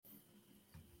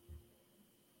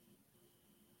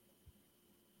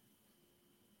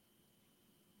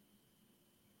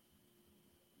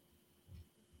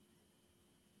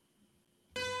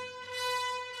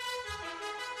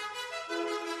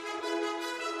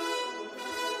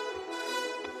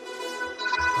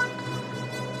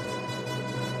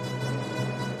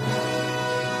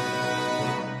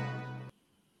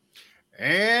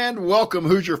And welcome,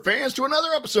 Hoosier fans, to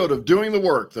another episode of Doing the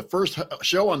Work, the first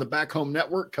show on the Back Home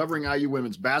Network covering IU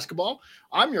women's basketball.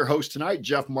 I'm your host tonight,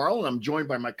 Jeff Marlin, and I'm joined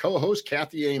by my co-host,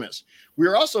 Kathy Amos. We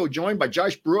are also joined by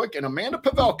Josh Bruick and Amanda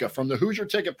Pavelka from the Hoosier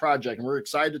Ticket Project, and we're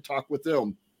excited to talk with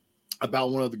them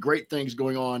about one of the great things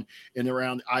going on in and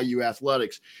around IU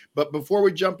athletics. But before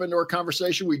we jump into our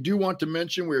conversation, we do want to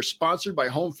mention we are sponsored by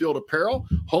Home Field Apparel.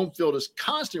 Home Field is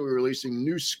constantly releasing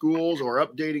new schools or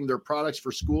updating their products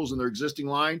for schools in their existing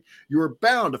line. You are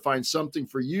bound to find something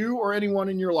for you or anyone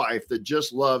in your life that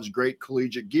just loves great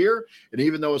collegiate gear. And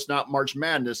even though it's not March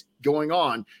Madness going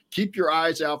on, keep your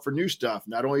eyes out for new stuff.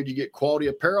 Not only do you get quality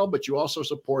apparel, but you also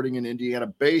supporting an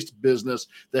Indiana-based business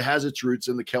that has its roots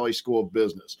in the Kelley School of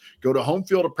Business. Go to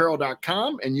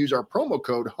homefieldapparel.com and use our promo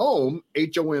code HOME,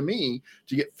 HOME,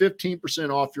 to get 15%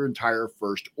 off your entire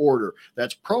first order.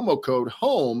 That's promo code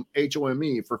HOME,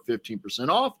 HOME, for 15%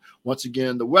 off. Once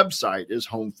again, the website is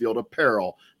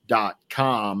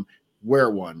homefieldapparel.com. Wear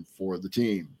one for the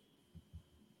team.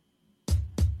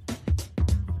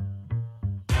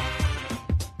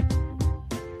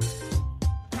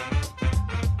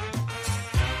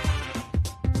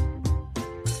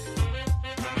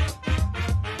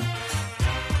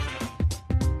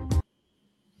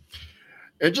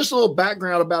 And just a little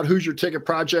background about Hoosier Ticket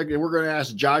Project, and we're going to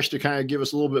ask Josh to kind of give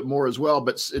us a little bit more as well,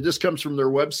 but this comes from their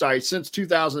website. Since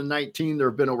 2019, there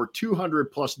have been over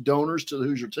 200 plus donors to the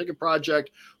Hoosier Ticket Project,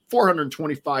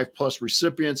 425 plus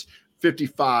recipients,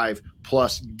 55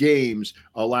 plus games,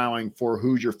 allowing for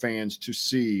Hoosier fans to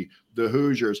see the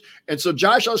Hoosiers. And so,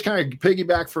 Josh, I was kind of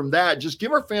piggyback from that. Just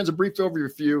give our fans a brief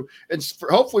overview, and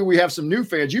hopefully we have some new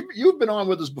fans. You've been on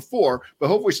with us before, but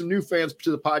hopefully some new fans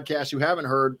to the podcast who haven't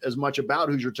heard as much about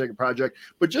Hoosier Ticket Project.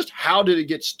 But just how did it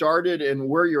get started and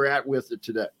where you're at with it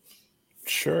today?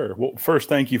 Sure. Well, first,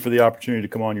 thank you for the opportunity to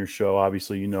come on your show.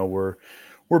 Obviously, you know, we're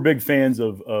big fans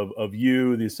of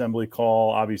you, the Assembly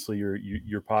Call, obviously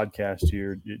your podcast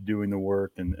here, doing the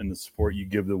work and the support you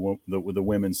give the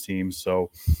women's team.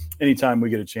 So anytime we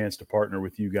get a chance to partner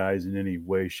with you guys in any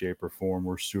way, shape, or form,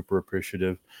 we're super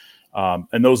appreciative.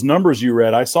 And those numbers you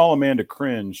read, I saw Amanda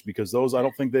cringe because those, I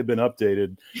don't think they've been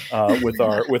updated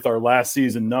with our last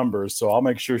season numbers. So I'll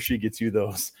make sure she gets you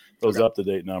those okay,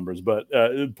 up-to-date numbers. But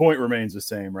the point remains the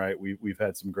same, right? We've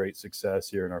had some great success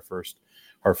here in our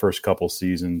first couple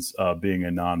seasons being a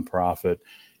nonprofit.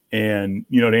 And,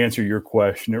 you know, to answer your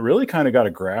question, it really kind of got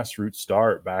a grassroots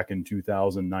start back in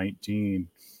 2019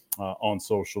 on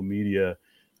social media.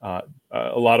 A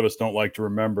lot of us don't like to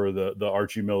remember the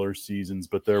Archie Miller seasons,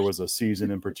 but there was a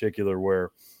season in particular where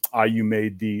IU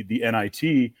made the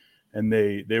NIT, and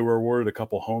they were awarded a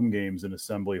couple home games in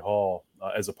Assembly Hall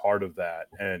as a part of that.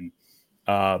 And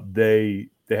they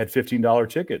had $15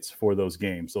 tickets for those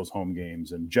games, those home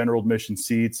games, and general admission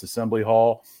seats, Assembly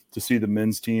Hall, to see the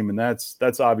men's team. And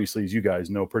that's obviously, as you guys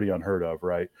know, pretty unheard of,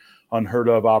 right? Unheard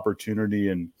of opportunity.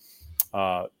 And,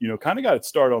 you know, kind of got it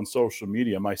started on social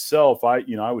media. Myself, I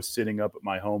was sitting up at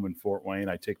my home in Fort Wayne.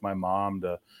 I take my mom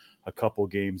to a couple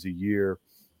games a year,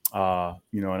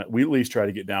 you know, and we at least try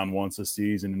to get down once a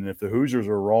season. And if the Hoosiers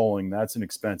are rolling, that's an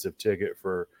expensive ticket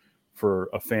for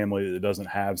a family that doesn't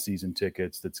have season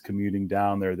tickets, that's commuting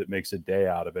down there, that makes a day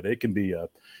out of it. It can be a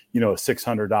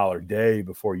 $600 day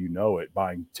before you know it,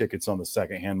 buying tickets on the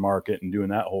secondhand market and doing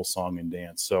that whole song and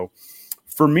dance. So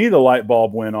for me, the light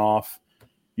bulb went off,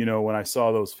 you know, when I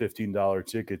saw those $15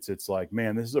 tickets. It's like,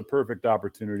 man, this is a perfect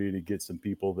opportunity to get some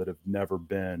people that have never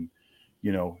been,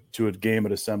 you know, to a game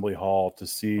at Assembly Hall to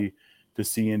see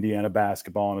Indiana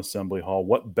basketball in Assembly Hall.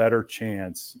 What better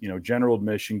chance, you know, general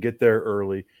admission, get there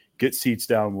early, get seats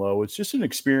down low. It's just an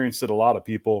experience that a lot of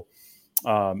people,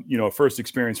 you know, a first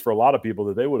experience for a lot of people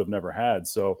that they would have never had.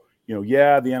 So, you know,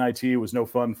 yeah, the NIT was no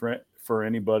fun for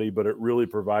anybody, but it really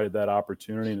provided that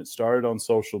opportunity. And it started on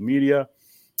social media.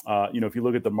 You know, if you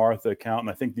look at the Martha account,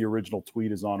 and I think the original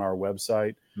tweet is on our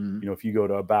website, you know, if you go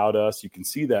to About Us, you can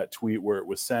see that tweet where it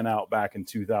was sent out back in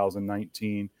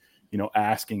 2019, you know,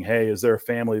 asking, hey, is there a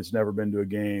family that's never been to a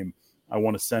game? I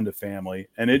want to send a family.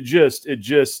 And it just,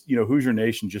 you know, Hoosier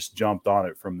Nation just jumped on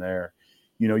it from there.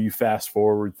 You know, you fast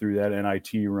forward through that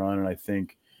NIT run, and I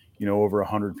think, you know, over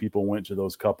 100 people went to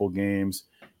those couple games.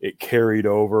 It carried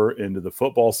over into the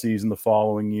football season the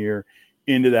following year,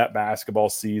 into that basketball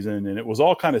season. And it was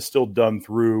all kind of still done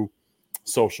through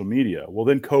social media. Well,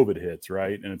 then COVID hits,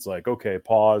 right? And it's like, okay,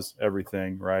 pause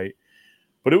everything, right?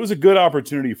 But it was a good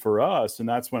opportunity for us. And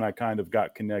that's when I kind of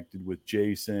got connected with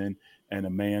Jason and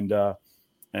Amanda.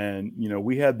 And, you know,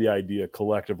 we had the idea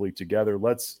collectively together.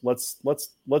 Let's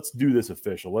do this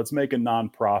official. Let's make a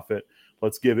nonprofit.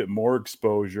 Let's give it more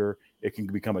exposure. It can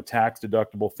become a tax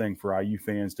deductible thing for IU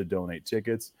fans to donate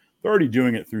tickets. they're already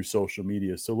doing it through social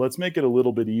media. So let's make it a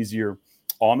little bit easier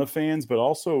on the fans, but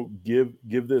also give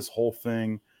this whole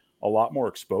thing a lot more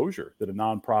exposure that a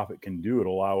nonprofit can do.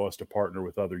 It'll allow us to partner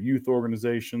with other youth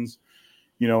organizations,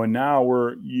 and now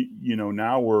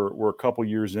we're a couple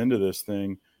years into this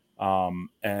thing.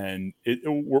 And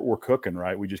we're cooking,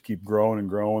 right? We just keep growing and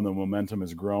growing. The momentum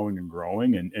is growing and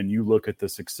growing. And you look at the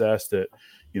success that,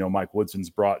 Mike Woodson's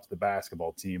brought to the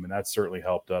basketball team, and that's certainly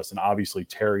helped us. And obviously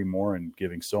Terry Morin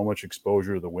giving so much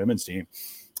exposure to the women's team.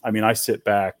 I mean, I sit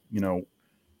back,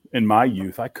 in my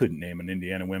youth, I couldn't name an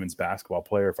Indiana women's basketball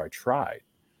player if I tried,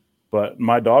 but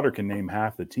my daughter can name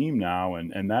half the team now.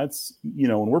 And that's,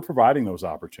 and we're providing those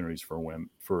opportunities for women,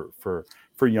 for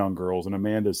young girls. And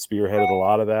Amanda's spearheaded a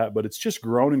lot of that, but it's just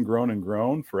grown and grown and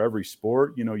grown for every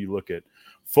sport. You look at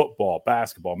football,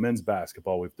 basketball, men's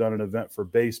basketball. We've done an event for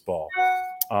baseball.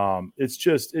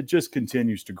 It just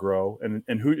continues to grow. And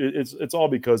it's all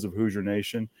because of Hoosier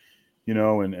Nation,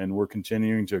 and we're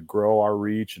continuing to grow our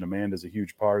reach, and Amanda's a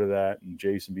huge part of that, and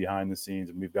Jason behind the scenes,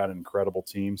 and we've got an incredible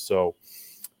team. So,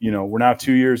 we're now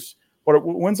 2 years.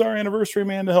 When's our anniversary,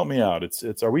 Amanda? Help me out.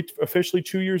 Are we officially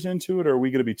 2 years into it, or are we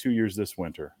going to be 2 years this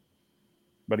winter?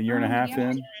 About a year and a half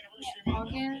in?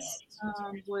 August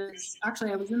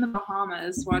I was in the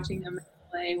Bahamas watching them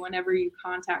play whenever you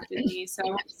contacted me. So I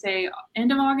want to say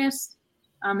end of August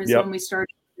is when we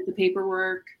started the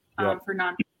paperwork for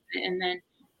nonprofit, and then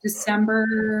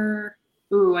December,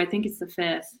 I think it's the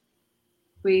 5th,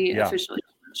 we officially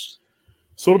launched.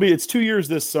 So it's 2 years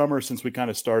this summer since we kind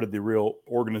of started the real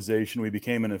organization. We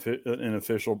became an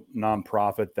official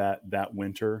nonprofit that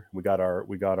winter. We got our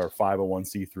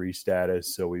 501c3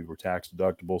 status, so we were tax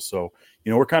deductible. So,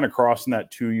 we're kind of crossing that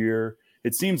 2 year.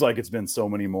 It seems like it's been so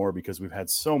many more because we've had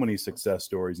so many success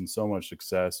stories and so much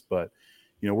success, but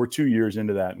we're 2 years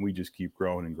into that, and we just keep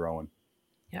growing and growing.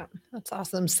 Yeah, that's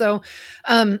awesome. So,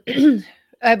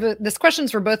 this question's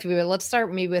for both of you. Let's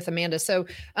start maybe with Amanda. So,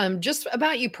 just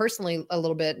about you personally a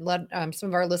little bit. Let some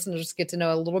of our listeners get to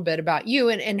know a little bit about you,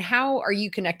 and how are you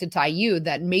connected to IU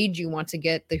that made you want to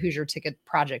get the Hoosier Ticket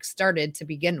Project started to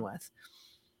begin with?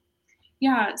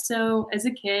 Yeah, so as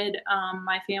a kid,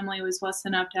 my family was blessed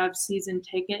enough to have season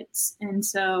tickets, and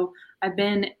so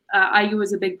IU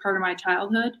was a big part of my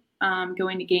childhood,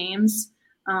 going to games.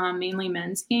 Mainly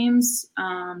men's games.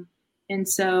 And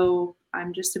so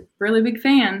I'm just a really big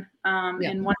fan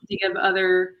and wanted to give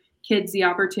other kids the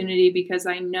opportunity because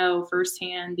I know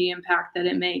firsthand the impact that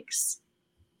it makes.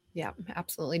 Yeah,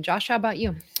 absolutely. Josh, how about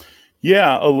you?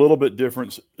 Yeah, a little bit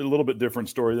different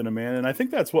story than Amanda. And I think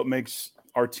that's what makes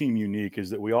our team unique, is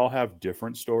that we all have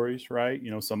different stories, right?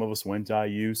 Some of us went to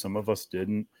IU, some of us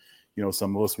didn't.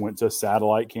 Some of us went to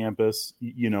satellite campus,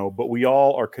 but we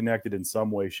all are connected in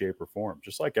some way, shape, or form,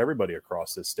 just like everybody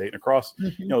across this state and across,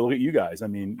 look at you guys. I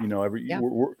mean,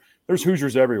 there's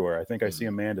Hoosiers everywhere. I think I see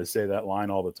Amanda say that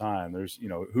line all the time. There's,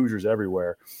 Hoosiers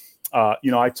everywhere. I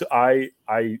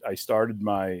started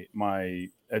my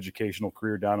educational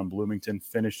career down in Bloomington,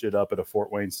 finished it up at a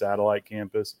Fort Wayne satellite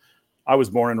campus. I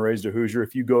was born and raised a Hoosier.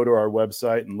 If you go to our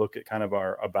website and look at kind of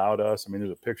our about us, I mean,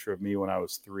 there's a picture of me when I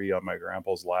was 3 on my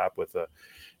grandpa's lap with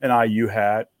an IU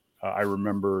hat. I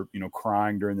remember,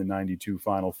 crying during the 92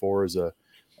 Final Four as a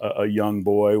young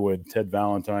boy when Ted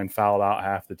Valentine fouled out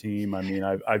half the team. I mean,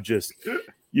 I've just,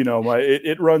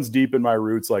 it runs deep in my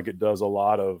roots, like it does a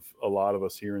lot of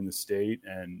us here in the state.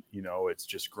 And, it's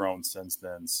just grown since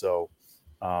then. So,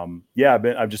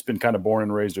 I've just been kind of born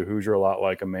and raised a Hoosier, a lot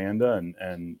like Amanda,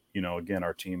 and again,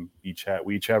 our team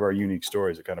we each have our unique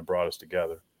stories that kind of brought us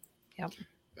together. Yeah,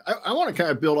 I want to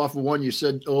kind of build off of one you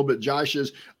said a little bit, Josh,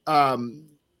 is, and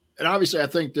obviously I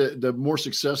think the more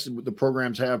success the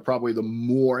programs have, probably the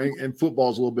more, and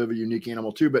football is a little bit of a unique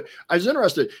animal too. But I was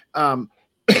interested,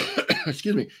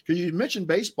 excuse me, because you mentioned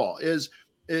baseball.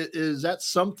 Is that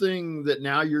something that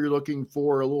now you're looking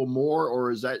for a little more,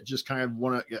 or is that just kind of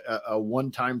a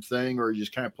one-time thing, or are you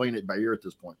just kind of playing it by ear at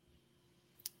this point?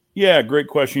 Yeah, great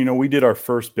question. We did our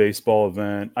first baseball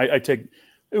event.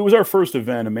 It was our first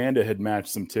event. Amanda had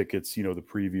matched some tickets, the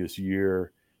previous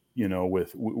year,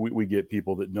 we get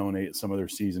people that donate some of their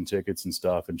season tickets and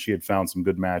stuff. And she had found some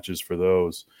good matches for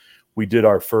those. We did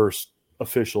our first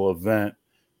official event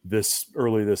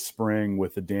early this spring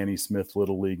with the Danny Smith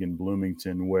Little League in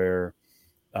Bloomington, where,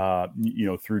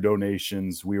 through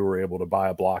donations, we were able to buy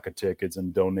a block of tickets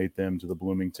and donate them to the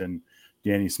Bloomington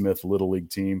Danny Smith Little League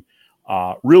team.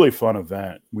 Really fun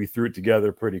event. We threw it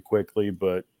together pretty quickly,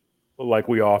 but like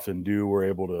we often do, we're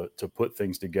able to put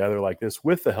things together like this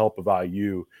with the help of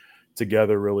IU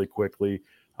together really quickly.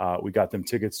 We got them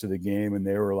tickets to the game, and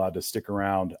they were allowed to stick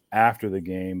around after the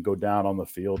game, go down on the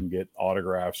field and get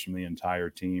autographs from the entire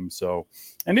team. So,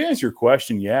 and to answer your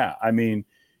question, yeah, I mean,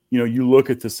 you look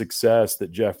at the success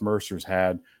that Jeff Mercer's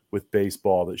had with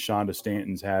baseball, that Shonda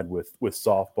Stanton's had with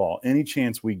softball. Any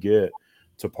chance we get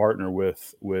to partner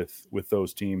with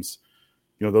those teams,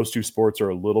 those two sports are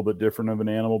a little bit different of an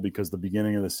animal because the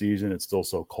beginning of the season, it's still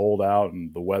so cold out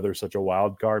and the weather's such a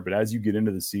wild card. But as you get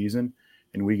into the season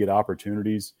and we get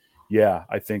opportunities, yeah,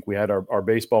 I think we had our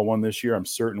baseball one this year. I'm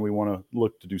certain we want to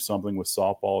look to do something with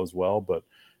softball as well. But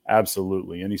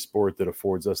absolutely, any sport that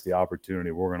affords us the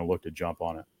opportunity, we're going to look to jump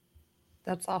on it.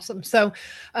 That's awesome. So,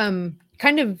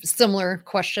 kind of similar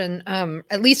question,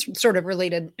 at least sort of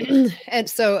related. And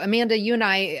so, Amanda, you and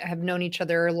I have known each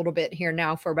other a little bit here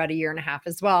now for about a year and a half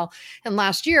as well. And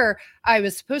last year, I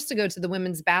was supposed to go to the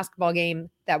women's basketball game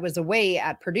that was away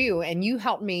at Purdue, and you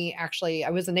helped me. Actually,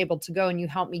 I wasn't able to go, and you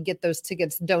helped me get those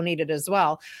tickets donated as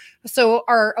well. So,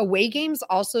 are away games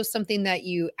also something that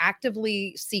you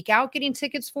actively seek out getting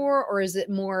tickets for, or is it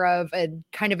more of a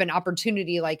kind of an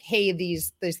opportunity like, hey,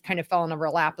 these kind of fell in our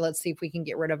lap, let's see if we can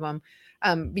get rid of them?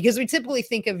 Because we typically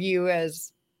think of you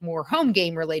as more home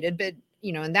game related, but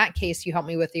in that case, you helped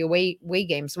me with the away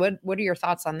games. What are your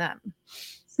thoughts on that?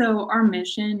 So our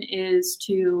mission is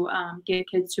to get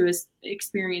kids to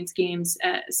experience games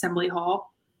at Assembly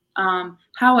Hall.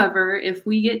 However, if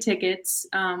we get tickets,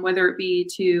 whether it be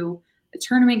to a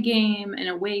tournament game, an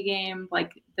away game,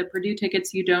 like the Purdue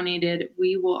tickets you donated,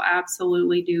 we will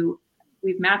absolutely do.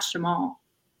 We've matched them all.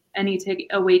 Any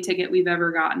away ticket we've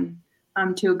ever gotten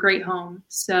to a great home.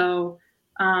 So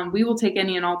we will take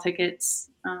any and all tickets.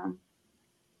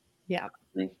 Yeah.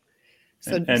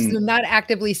 So not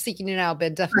actively seeking it out,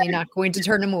 but definitely not going to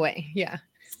turn them away. Yeah.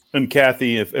 And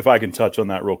Kathy, if I can touch on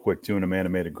that real quick too, and Amanda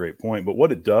made a great point, but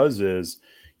what it does is,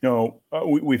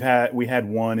 we had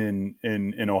one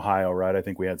in Ohio, right? I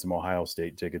think we had some Ohio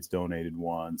State tickets donated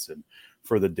once and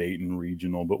for the Dayton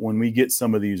regional. But when we get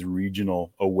some of these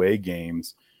regional away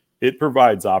games, it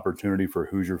provides opportunity for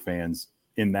Hoosier fans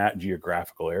in that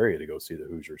geographical area to go see the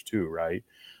Hoosiers too, right?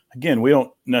 Again, we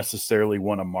don't necessarily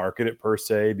want to market it per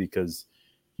se because,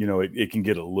 it can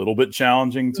get a little bit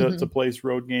challenging to place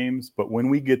road games. But when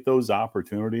we get those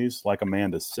opportunities, like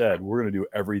Amanda said, we're going to do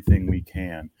everything we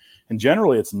can. And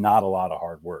generally, it's not a lot of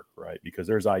hard work, right? Because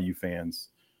there's IU fans,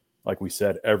 like we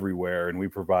said, everywhere. And we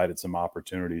provided some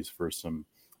opportunities for some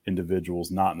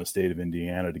individuals not in the state of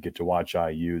Indiana to get to watch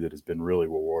IU that has been really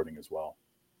rewarding as well.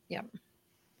 Yep.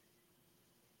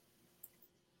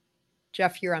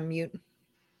 Jeff, you're on mute.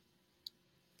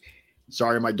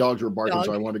 Sorry, my dogs were barking,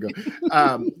 so I wanted to go.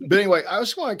 But anyway, I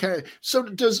just want to kind of. So,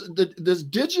 does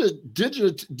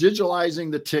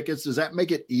digitalizing the tickets, does that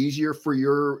make it easier for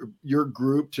your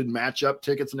group to match up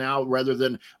tickets now, rather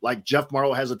than like Jeff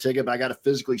Marlowe has a ticket, but I got to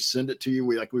physically send it to you,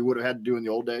 we would have had to do in the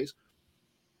old days?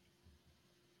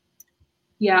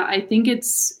 Yeah, I think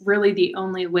it's really the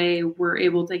only way we're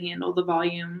able to handle the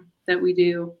volume that we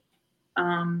do.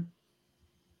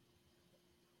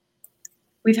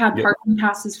 We've had parking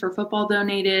passes for football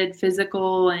donated,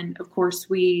 physical, and of course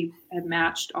we have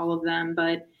matched all of them,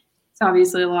 but it's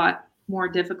obviously a lot more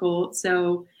difficult.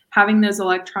 So having those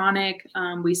electronic,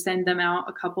 we send them out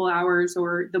a couple hours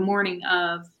or the morning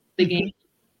of the game,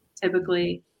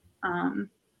 typically. But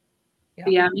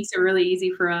yeah, it makes it really easy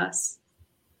for us.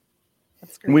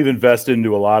 That's great. We've invested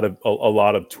into a lot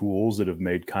of tools that have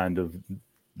made kind of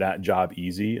that job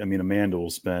easy. I mean, Amanda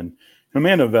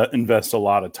invests a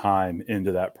lot of time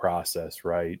into that process,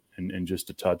 right? And just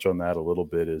to touch on that a little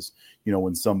bit is,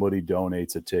 when somebody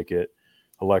donates a ticket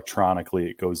electronically,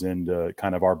 it goes into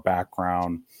kind of our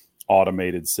background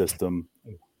automated system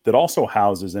that also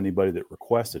houses anybody that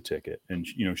requests a ticket. And,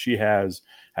 she has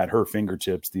at her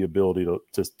fingertips the ability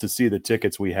to see the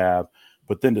tickets we have,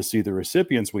 but then to see the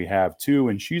recipients we have too.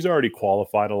 And she's already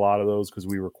qualified a lot of those because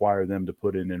we require them to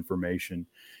put in information.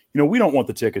 We don't want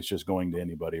the tickets just going to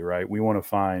anybody, right? We want to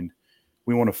find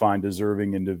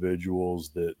deserving individuals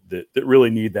that really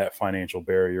need that financial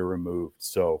barrier removed.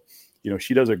 So,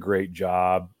 she does a great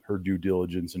job, her due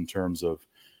diligence in terms of,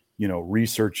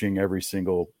 researching every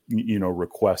single,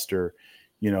 requester.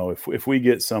 If we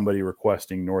get somebody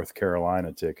requesting North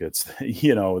Carolina tickets,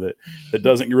 that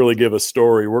doesn't really give a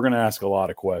story, we're going to ask a lot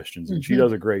of questions, and she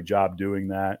does a great job doing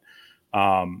that.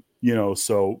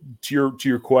 So to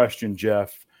your question,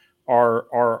 Jeff,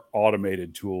 our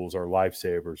automated tools are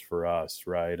lifesavers for us,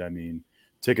 right? I mean,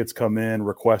 tickets come in,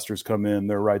 requesters come in,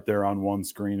 they're right there on one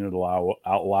screen. It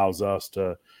allows us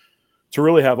to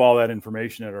really have all that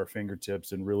information at our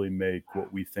fingertips and really make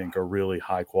what we think are really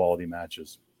high quality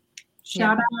matches.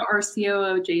 Shout out our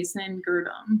COO, Jason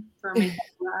Girdham, for making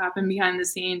that happen behind the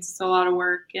scenes. It's a lot of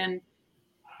work and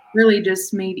really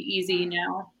just made easy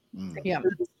now. Yeah.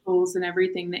 The tools and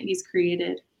everything that he's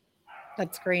created.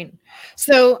 That's great.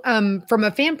 So from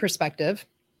a fan perspective,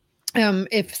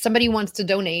 if somebody wants to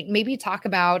donate, maybe talk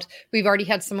about, we've already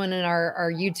had someone in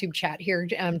our YouTube chat here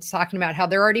talking about how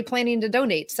they're already planning to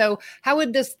donate. So how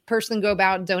would this person go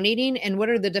about donating, and what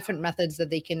are the different methods that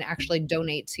they can actually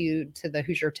donate to the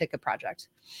Hoosier Ticket Project?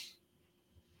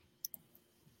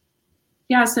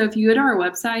 Yeah, so if you go to our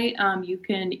website, you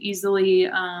can easily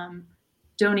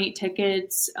donate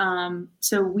tickets.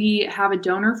 So we have a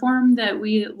donor form that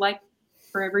we like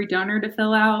for every donor to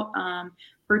fill out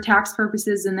for tax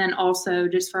purposes, and then also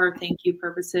just for our thank you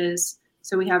purposes.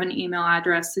 So we have an email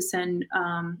address to send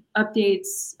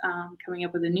updates, coming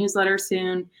up with a newsletter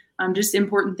soon, just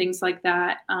important things like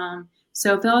that.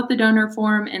 So fill out the donor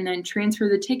form and then transfer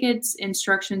the tickets.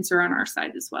 Instructions are on our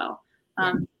site as well.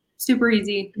 Super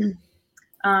easy.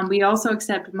 We also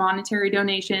accept monetary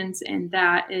donations, and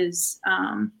that is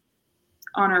on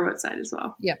our website as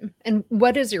well. Yeah. And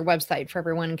what is your website for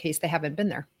everyone in case they haven't been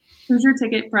there?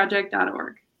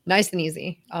 HoosierTicketProject.org. Nice and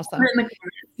easy. Awesome.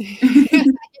 Yeah.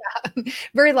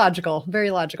 Very logical.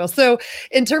 Very logical. So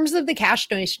in terms of the cash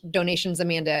donations,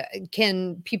 Amanda,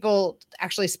 can people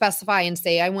actually specify and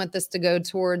say, I want this to go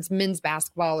towards men's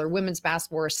basketball or women's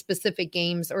basketball or specific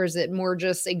games? Or is it more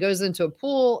just it goes into a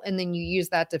pool and then you use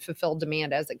that to fulfill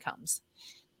demand as it comes?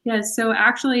 Yes. So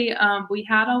actually, we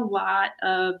had a lot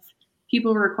of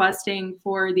people requesting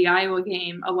for the Iowa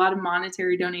game. A lot of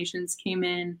monetary donations came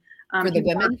in. For the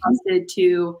women? Requested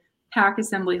to pack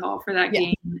Assembly Hall for that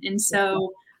game. And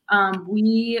so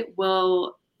we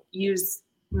will use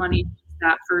money for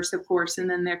that first, of course. And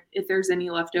then if there's any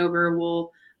left over,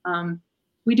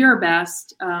 we do our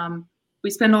best. We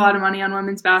spend a lot of money on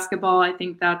women's basketball. I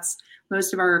think that's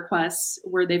most of our requests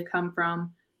where they've come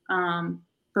from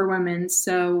for women.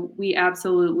 So we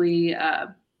absolutely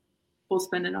will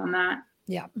spend it on that.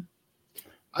 Yeah.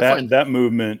 That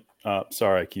movement.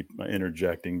 Sorry, I keep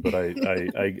interjecting, but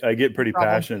I get pretty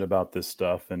passionate about this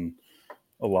stuff, and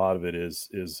a lot of it is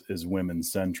women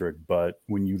centric. But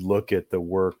when you look at the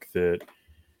work that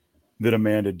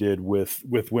Amanda did with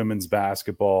women's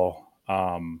basketball,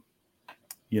 and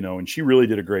she really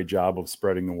did a great job of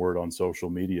spreading the word on social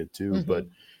media too. Mm-hmm. But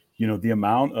the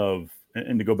amount of,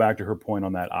 and to go back to her point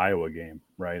on that Iowa game,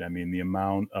 right? I mean, the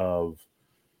amount of,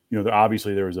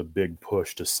 obviously there was a big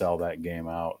push to sell that game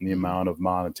out, and the amount of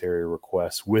monetary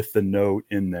requests with the note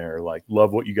in there, like,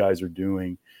 love what you guys are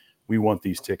doing. We want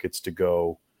these tickets to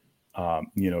go,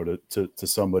 to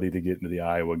somebody to get into the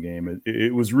Iowa game.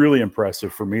 It was really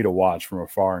impressive for me to watch from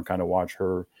afar and kind of watch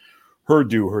her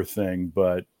do her thing.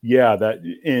 But yeah,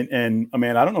 and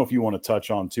Amanda, I don't know if you want to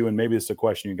touch on too, and maybe it's a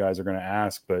question you guys are going to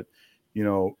ask, but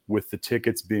with the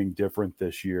tickets being different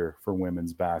this year for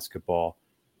women's basketball,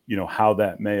 how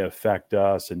that may affect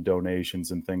us and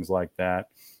donations and things like that.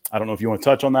 I don't know if you want to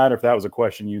touch on that or if that was a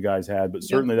question you guys had, but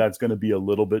certainly that's going to be a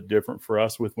little bit different for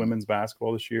us with women's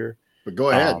basketball this year. But go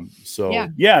ahead.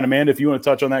 And Amanda, if you want to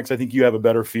touch on that, because I think you have a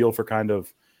better feel for kind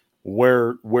of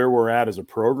where we're at as a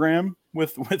program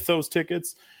with those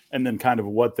tickets, and then kind of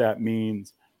what that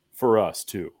means for us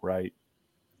too, right?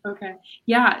 Okay.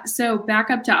 Yeah. So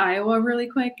back up to Iowa really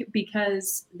quick,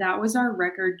 because that was our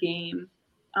record game.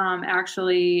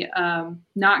 Actually,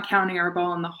 not counting our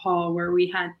ball in the hall where we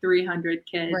had 300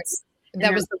 kids. Right.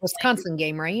 That was the Wisconsin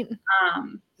game, right?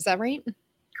 Is that right?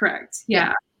 Correct.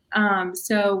 Yeah.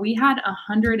 So we had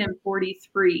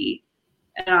 143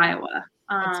 at Iowa.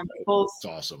 Both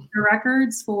awesome. The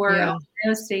records for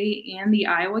Ohio State and the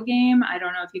Iowa game. I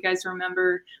don't know if you guys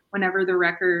remember whenever the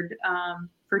record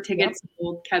for tickets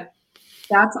kept.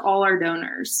 That's all our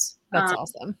donors. That's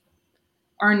awesome.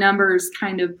 Our numbers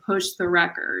kind of pushed the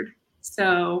record.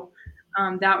 So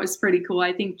that was pretty cool.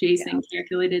 I think Jason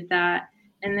calculated that.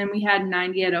 And then we had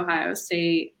 90 at Ohio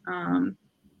State.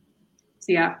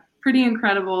 So pretty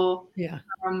incredible. Yeah.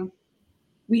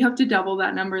 We hope to double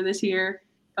that number this year,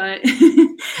 but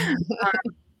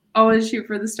always shoot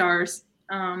for the stars.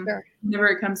 Whenever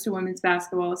it comes to women's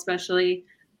basketball, especially.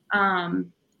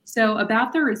 So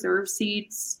about the reserve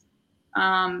seats,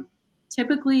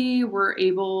 typically we're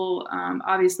able,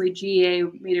 obviously GA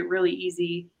made it really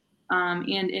easy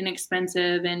and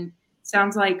inexpensive, and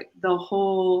sounds like the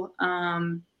whole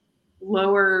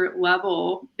lower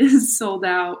level is sold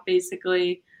out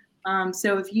basically.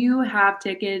 So if you have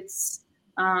tickets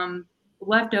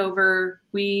left over,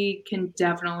 we can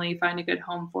definitely find a good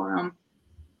home for them.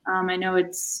 I know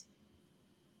it's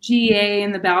GA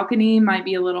in the balcony might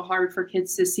be a little hard for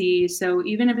kids to see. So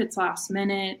even if it's last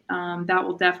minute, that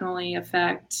will definitely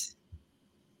affect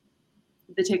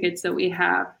the tickets that we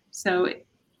have. So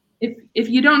if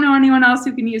you don't know anyone else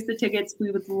who can use the tickets, we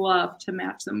would love to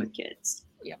match them with kids.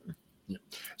 Yeah.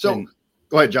 So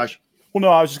go ahead, Josh. Well, no,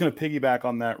 I was just going to piggyback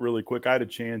on that really quick. I had a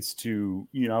chance to,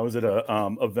 I was at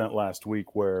a event last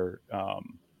week where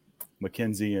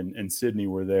Mackenzie and Sydney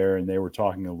were there, and they were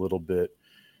talking a little bit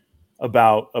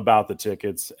about the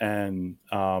tickets, and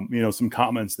some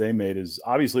comments they made is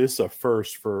obviously this is a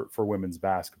first for women's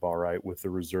basketball, right, with the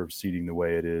reserve seating the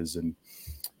way it is. And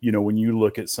when you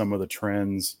look at some of the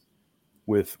trends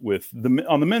with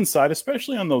on the men's side,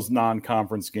 especially on those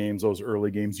non-conference games, those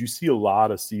early games, you see a lot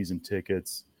of season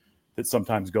tickets that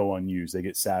sometimes go unused. They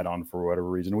get sat on for whatever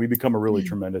reason. We become a really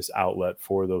tremendous outlet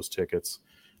for those tickets.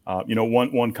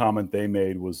 One comment they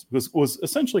made was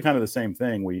essentially kind of the same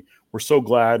thing. We're so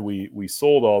glad we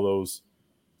sold all those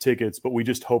tickets, but we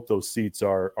just hope those seats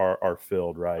are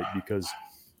filled, right? Because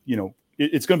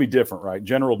it's going to be different, right?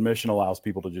 General admission allows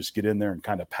people to just get in there and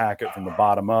kind of pack it from the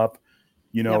bottom up.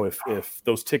 If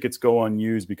those tickets go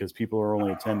unused because people are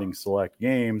only attending select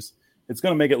games, it's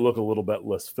going to make it look a little bit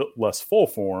less full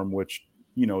for them, which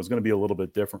is going to be a little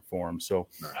bit different for them. So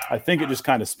I think it just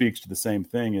kind of speaks to the same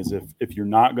thing as if you're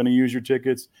not going to use your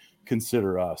tickets,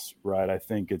 consider us, right? I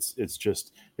think it's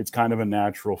kind of a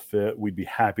natural fit. We'd be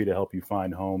happy to help you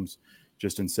find homes.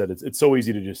 Just instead, it's so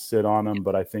easy to just sit on them.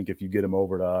 But I think if you get them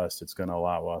over to us, it's going to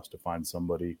allow us to find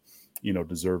somebody,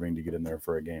 deserving to get in there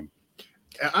for a game.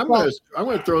 I'm going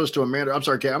to throw this to Amanda. I'm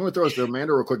sorry, Kate. I'm going to throw this to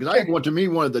Amanda real quick because I think to me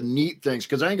one of the neat things,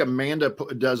 because I think Amanda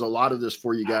does a lot of this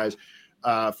for you guys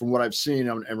from what I've seen.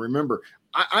 And remember,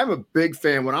 I'm a big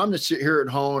fan. When I'm here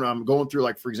at home, I'm going through,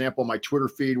 like, for example, my Twitter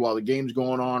feed while the game's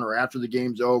going on or after the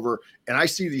game's over, and I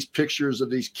see these pictures of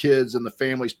these kids and the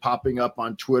families popping up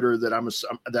on Twitter that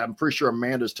I'm pretty sure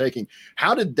Amanda's taking.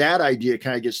 How did that idea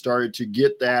kind of get started to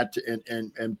get that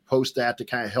and post that to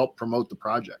kind of help promote the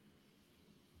project?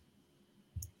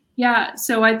 Yeah,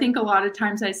 so I think a lot of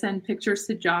times I send pictures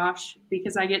to Josh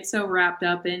because I get so wrapped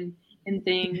up in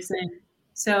things. And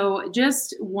so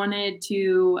just wanted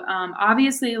to,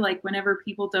 obviously, like, whenever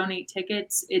people donate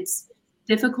tickets, it's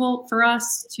difficult for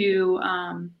us to,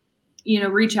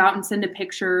 reach out and send a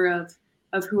picture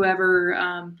of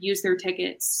whoever used their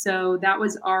tickets. So that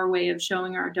was our way of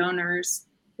showing our donors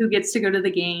who gets to go to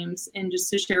the games and just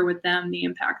to share with them the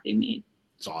impact they made.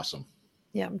 It's awesome.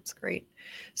 Yeah, it's great.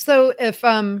 So if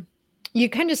you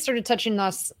kind of started touching on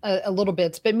us a little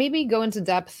bit, but maybe go into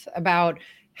depth about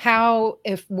how,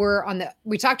 if we're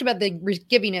we talked about the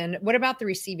giving end, what about the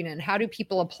receiving end? How do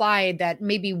people apply that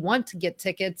maybe want to get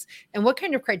tickets, and what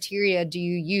kind of criteria do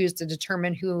you use to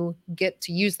determine who get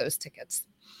to use those tickets?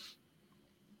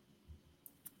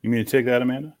 You mean to take that,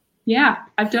 Amanda? Yeah,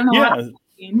 I've done a lot.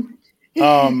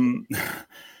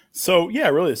 So yeah,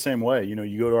 really the same way. You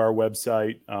go to our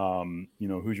website,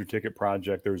 Hoosier Ticket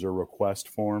Project. There's a request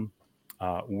form.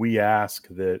 We ask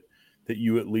that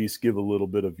you at least give a little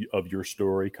bit of your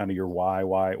story, kind of your why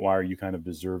are you kind of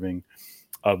deserving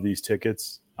of these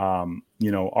tickets.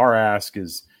 Our ask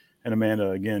is, and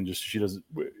Amanda, again, just she does,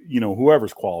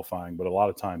 whoever's qualifying, but a lot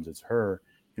of times it's her.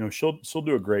 She'll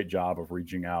do a great job of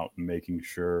reaching out and making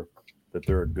sure that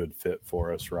they're a good fit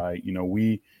for us, right?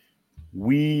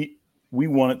 We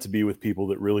want it to be with people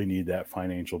that really need that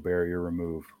financial barrier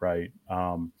removed, right?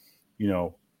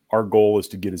 Our goal is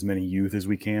to get as many youth as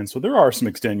we can. So there are some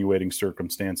extenuating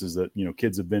circumstances that,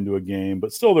 kids have been to a game,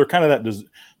 but still they're kind of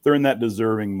they're in that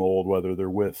deserving mold, whether they're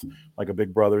with like a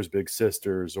Big Brothers, Big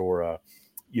Sisters, or a,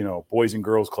 Boys and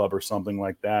Girls Club or something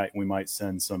like that. We might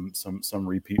send some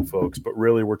repeat folks, but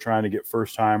really we're trying to get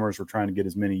first timers. We're trying to get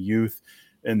as many youth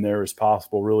in there as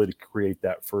possible, really to create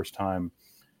that first time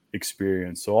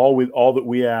experience. So all that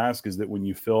we ask is that when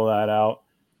you fill that out,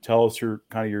 tell us your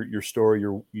story,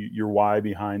 your why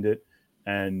behind it,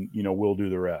 and we'll do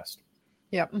the rest.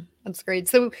 Yep, that's great.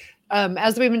 So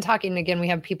as we've been talking, again, we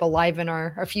have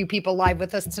a few people live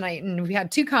with us tonight, and we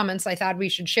had two comments I thought we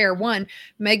should share. One,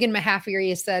 Megan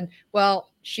Mahaffey said, well,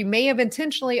 she may have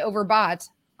intentionally overbought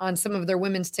on some of their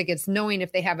women's tickets, knowing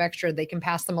if they have extra, they can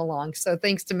pass them along. So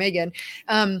thanks to Megan.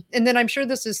 And then I'm sure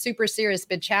this is super serious,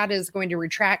 but Chad is going to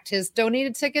retract his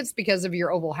donated tickets because of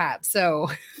your oval hat.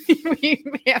 So we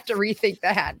may have to rethink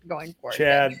that going forward.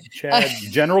 Chad,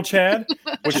 General Chad?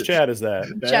 Which Chad is that?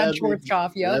 Chad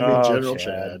Schwarzkopf, yeah. General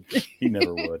Chad. He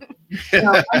never would.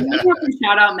 So I'm going to have to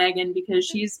shout out Megan because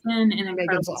she's been an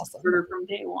incredible supporter from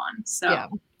day one. So yeah,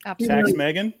 absolutely. Thanks,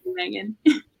 Megan. Megan.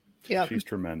 Yeah, she's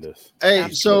tremendous. Hey,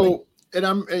 absolutely.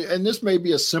 So, and this may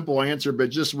be a simple answer, but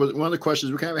just one of the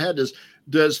questions we kind of had is,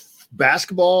 does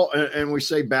basketball, and we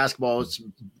say basketball,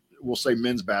 we'll say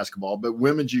men's basketball, but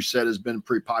women's, you said, has been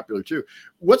pretty popular too.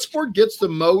 What sport gets the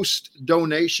most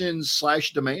donations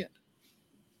 / demand?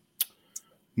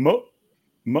 Well,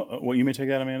 you may take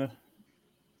that, Amanda.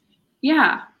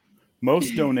 Yeah.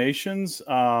 Most donations,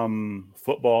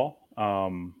 football,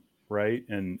 right,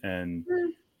 and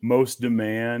most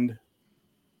demand.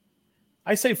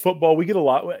 I say football. We get a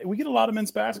lot of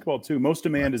men's basketball too. Most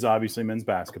demand is obviously men's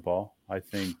basketball. I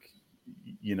think,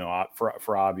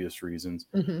 for obvious reasons.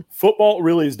 Mm-hmm. Football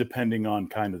really is depending on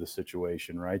kind of the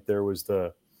situation, right? There was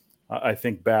I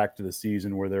think back to the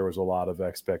season where there was a lot of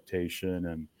expectation,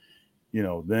 and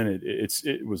then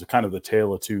it was kind of the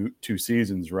tale of two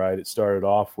seasons, right? It started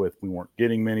off with we weren't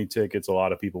getting many tickets. A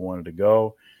lot of people wanted to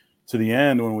go. To the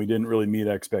end, when we didn't really meet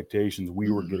expectations,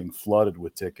 we were getting flooded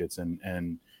with tickets,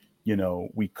 and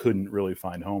we couldn't really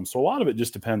find homes. So a lot of it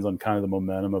just depends on kind of the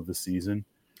momentum of the season,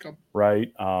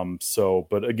 right?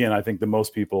 But again, I think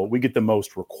we get the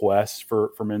most requests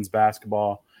for men's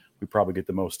basketball. We probably get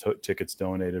the most tickets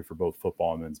donated for both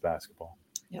football and men's basketball.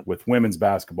 Yep. With women's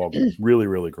basketball really,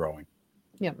 really growing.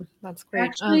 Yeah, that's great. I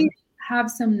actually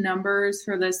have some numbers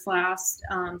for this last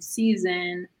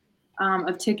season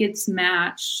of tickets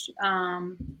matched.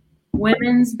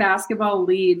 Women's basketball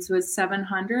leads was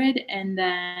 700, and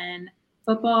then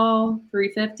football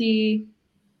 350,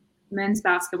 men's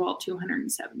basketball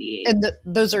 278. And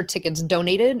those are tickets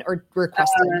donated or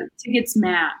requested? Tickets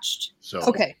matched. So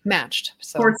okay, matched.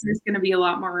 So of course, there's going to be a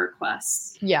lot more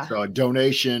requests. Yeah. So a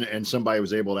donation, and somebody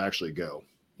was able to actually go.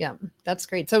 Yeah, that's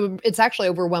great. So it's actually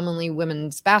overwhelmingly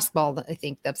women's basketball. I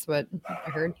think that's what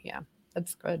I heard. Yeah,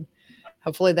 that's good.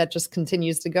 Hopefully that just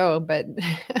continues to go, but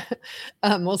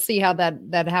we'll see how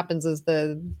that happens as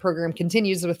the program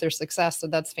continues with their success. So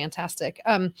that's fantastic.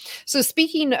 So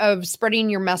speaking of spreading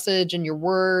your message and your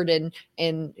word and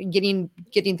getting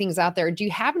things out there, do you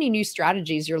have any new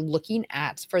strategies you're looking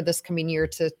at for this coming year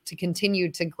to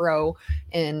continue to grow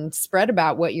and spread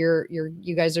about what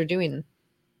you guys are doing?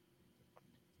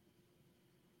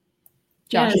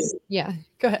 Josh, yes. Yeah,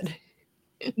 go ahead.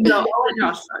 No, I'll let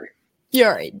Josh start. You're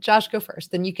all right. Josh, go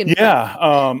first. Then you can. Yeah.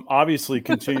 Obviously,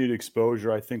 continued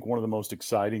exposure. I think one of the most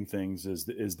exciting things is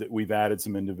that we've added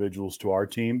some individuals to our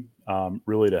team,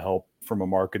 really to help from a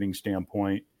marketing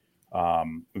standpoint.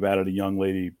 We've added a young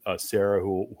lady, Sarah,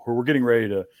 who we're getting ready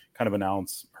to kind of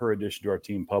announce her addition to our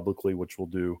team publicly, which we'll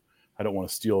do. I don't want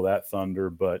to steal that thunder,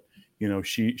 but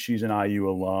she's an IU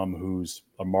alum who's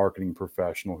a marketing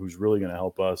professional who's really going to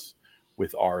help us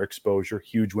with our exposure.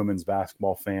 Huge women's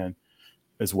basketball fan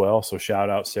as well. So shout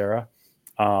out Sarah.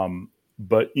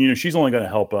 But she's only going to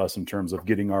help us in terms of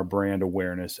getting our brand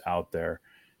awareness out there.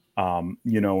 And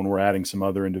we're adding some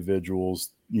other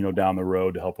individuals, down the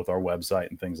road to help with our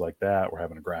website and things like that. We're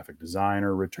having a graphic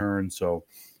designer return. So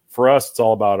for us, it's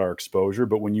all about our exposure.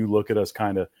 But when you look at us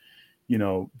kind of,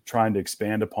 trying to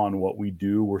expand upon what we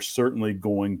do, we're certainly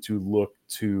going to look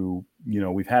to,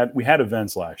 we had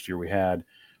events last year. We had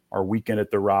our Weekend at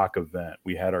the Rock event.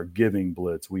 We had our Giving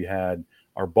Blitz. We had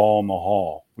our Ball in the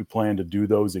Hall. We plan to do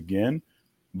those again,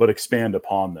 but expand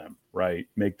upon them, right?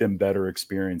 Make them better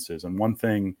experiences. And one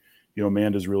thing,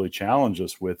 Amanda's really challenged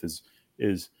us with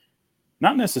is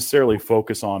not necessarily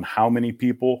focus on how many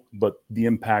people, but the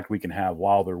impact we can have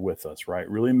while they're with us, right?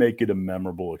 Really make it a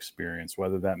memorable experience,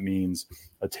 whether that means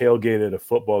a tailgate at a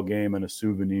football game and a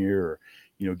souvenir, or,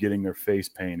 getting their face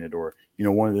painted, or,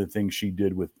 one of the things she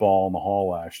did with Ball in the Hall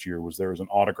last year was there was an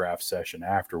autograph session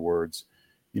afterwards,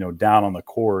 down on the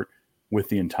court with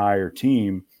the entire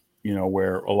team,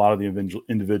 where a lot of the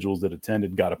individuals that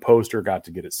attended got a poster, got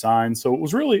to get it signed. So it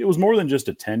was more than just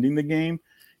attending the game.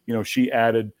 She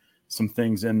added some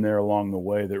things in there along the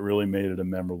way that really made it a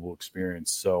memorable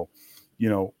experience. So,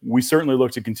 we certainly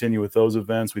look to continue with those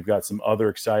events. We've got some other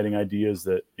exciting ideas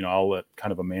that, I'll let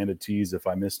kind of Amanda tease if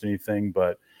I missed anything,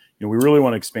 but, we really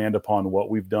want to expand upon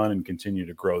what we've done and continue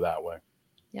to grow that way.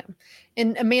 Yeah.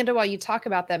 And Amanda, while you talk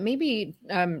about that, maybe,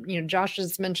 Josh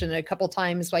has mentioned a couple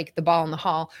times, like the Ball in the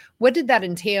Hall. What did that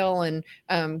entail? And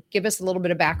give us a little bit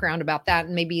of background about that.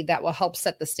 And maybe that will help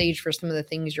set the stage for some of the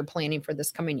things you're planning for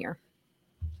this coming year.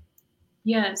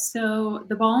 Yeah. So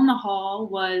the Ball in the Hall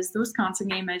was the Wisconsin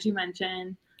game, as you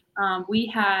mentioned. We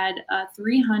had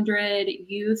 300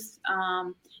 youth,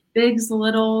 bigs,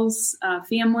 littles,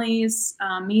 families,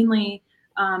 mainly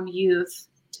youth,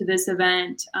 to this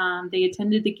event. They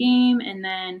attended the game, and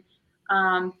then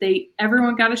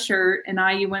everyone got a shirt, an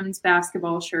IU women's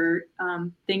basketball shirt,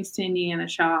 thanks to Indiana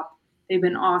Shop. They've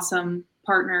been awesome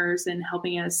partners in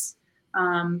helping us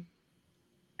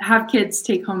have kids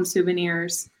take home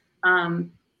souvenirs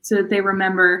so that they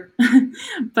remember.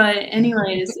 But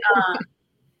anyways,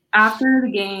 after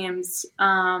the games,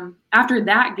 after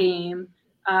that game,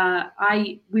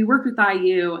 we worked with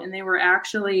IU, and they were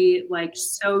actually like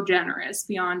so generous,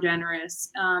 beyond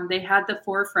generous. They had the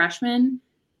 4 freshmen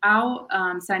out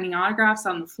signing autographs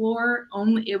on the floor.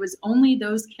 It was only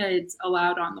those kids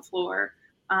allowed on the floor,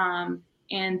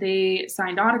 and they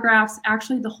signed autographs.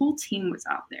 Actually, the whole team was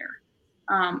out there,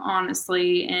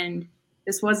 honestly, and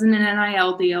this wasn't an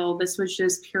NIL deal. This was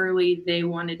just purely they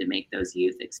wanted to make those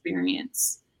youth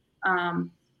experience an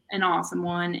awesome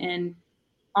one. And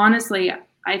honestly,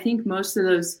 I think most of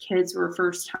those kids were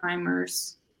first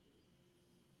timers,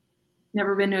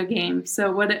 never been to a game.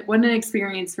 So what an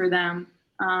experience for them.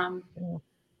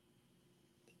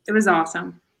 It was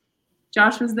awesome.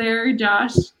 Josh was there.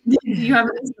 Josh, do you have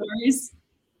any stories?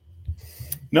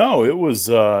 No, it was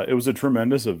a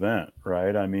tremendous event,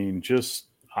 right? I mean, just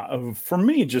for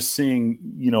me, just seeing,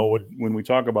 when we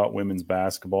talk about women's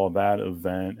basketball, that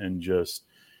event, and just,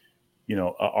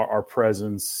 our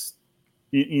presence,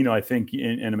 I think,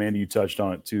 and Amanda, you touched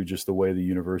on it too, just the way the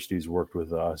universities worked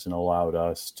with us and allowed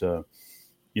us to,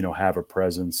 have a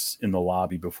presence in the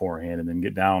lobby beforehand and then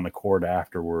get down on the court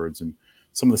afterwards. And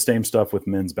some of the same stuff with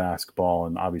men's basketball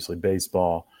and obviously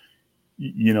baseball,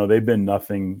 they've been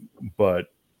nothing but,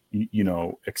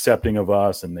 accepting of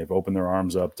us, and they've opened their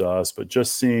arms up to us. But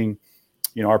just seeing,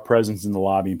 our presence in the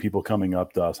lobby and people coming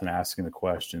up to us and asking the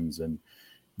questions and,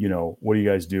 what are you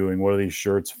guys doing? What are these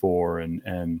shirts for?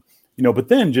 And, but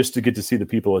then just to get to see the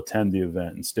people attend the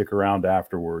event and stick around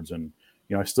afterwards. And,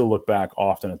 I still look back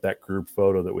often at that group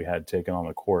photo that we had taken on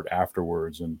the court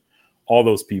afterwards, and all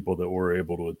those people that were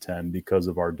able to attend because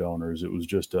of our donors. It was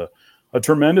just a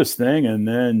tremendous thing. And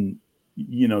then,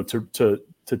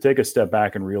 to take a step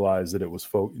back and realize that it was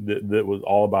that was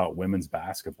all about women's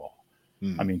basketball.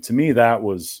 I mean, to me, that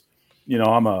was,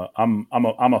 I'm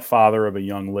a father of a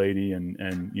young lady,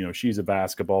 and she's a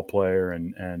basketball player,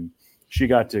 and she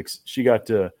got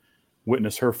to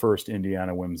witness her first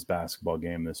Indiana women's basketball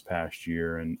game this past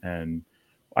year. And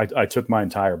I took my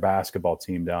entire basketball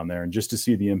team down there, and just to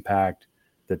see the impact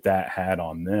that had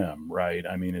on them. Right.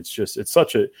 I mean, it's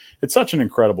such an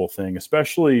incredible thing,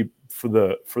 especially for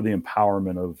the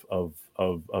empowerment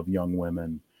of young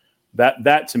women.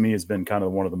 That to me has been kind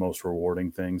of one of the most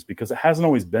rewarding things, because it hasn't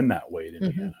always been that way in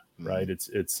Indiana. Mm-hmm. Right. It's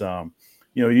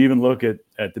you even look at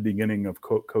the beginning of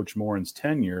Coach Morin's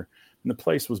tenure, and the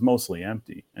place was mostly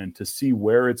empty, and to see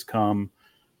where it's come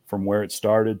from, where it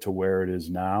started to where it is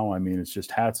now. I mean, it's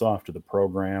just hats off to the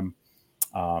program,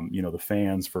 the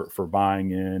fans for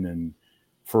buying in, and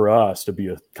for us to be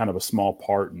a kind of a small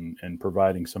part in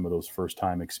providing some of those first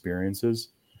time experiences,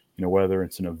 whether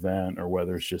it's an event or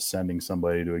whether it's just sending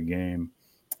somebody to a game,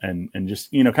 and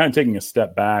just, kind of taking a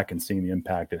step back and seeing the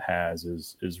impact it has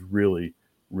is really,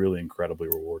 really incredibly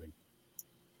rewarding.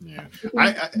 Yeah. One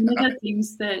of the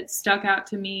things that stuck out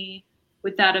to me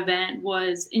with that event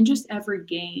was in just every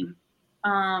game,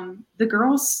 the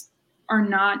girls are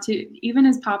not even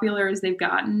as popular as they've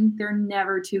gotten, they're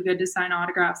never too good to sign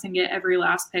autographs and get every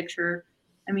last picture.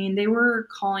 I mean, they were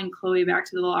calling Chloe back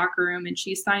to the locker room, and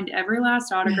she signed every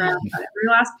last autograph, every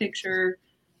last picture.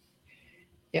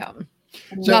 Yeah.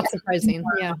 Not surprising.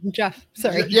 Yeah. Jeff,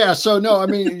 sorry. Yeah. So, no, I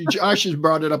mean, Josh has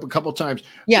brought it up a couple of times.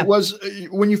 Yeah.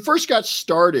 When you first got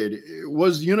started,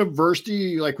 was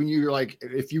university, like when you were like,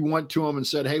 if you went to them and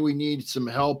said, hey, we need some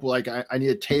help, like I need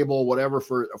a table, whatever,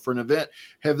 for an event,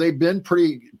 have they been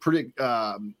pretty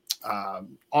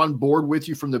on board with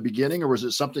you from the beginning, or was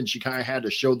it something she kind of had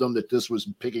to show them that this was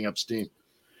picking up steam?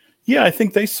 Yeah, I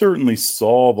think they certainly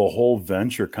saw the whole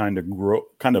venture kind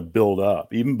of build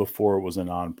up even before it was a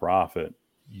nonprofit,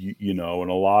 and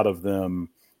a lot of them,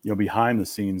 behind the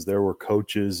scenes, there were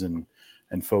coaches and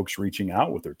folks reaching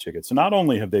out with their tickets. So not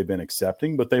only have they been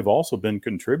accepting, but they've also been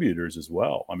contributors as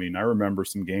well. I mean, I remember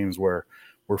some games where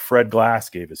Fred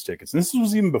Glass gave his tickets, and this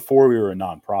was even before we were a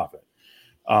nonprofit.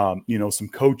 Some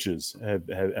coaches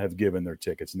have given their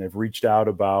tickets, and they've reached out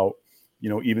about,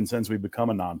 even since we've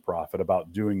become a nonprofit,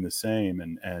 about doing the same.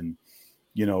 And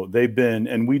they've been,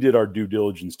 and we did our due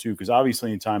diligence too, because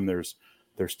obviously anytime there's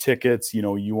tickets,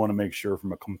 you want to make sure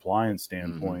from a compliance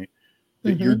standpoint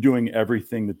that you're doing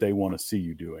everything that they want to see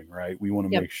you doing, right? We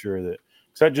want to make sure that,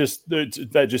 because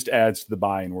that just adds to the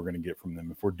buy-in we're going to get from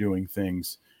them if we're doing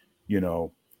things,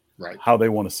 right, how they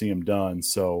want to see them done.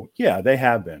 So yeah, they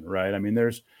have been, right. I mean,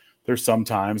 there's some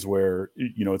times where,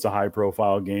 it's a high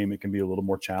profile game. It can be a little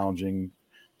more challenging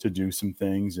to do some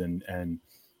things. And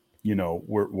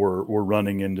we're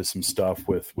running into some stuff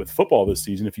with football this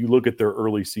season. If you look at their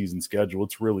early season schedule,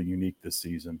 it's really unique this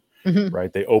season,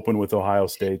 right? They open with Ohio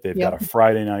State. They've got a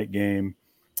Friday night game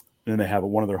And then they have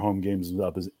one of their home games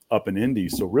is up in Indy.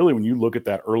 So really, when you look at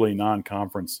that early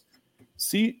non-conference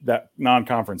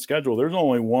schedule, there's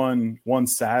only one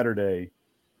Saturday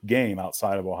game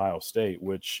outside of Ohio State,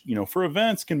 which, for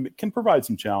events can provide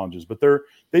some challenges, but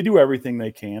they do everything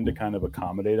they can to kind of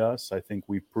accommodate us. I think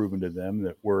we've proven to them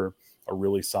that we're a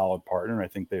really solid partner, and I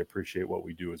think they appreciate what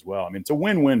we do as well. I mean, it's a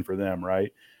win-win for them,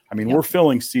 right? I mean, we're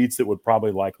filling seats that would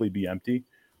probably likely be empty,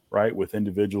 right, with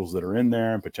individuals that are in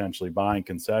there and potentially buying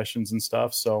concessions and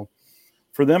stuff. So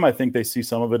for them, I think they see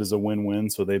some of it as a win-win.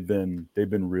 So they've been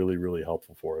really, really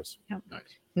helpful for us. Yeah. Nice.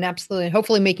 And absolutely.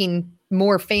 Hopefully making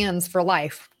more fans for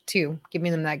life too,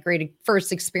 giving them that great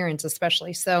first experience,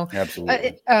 especially. So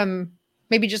absolutely.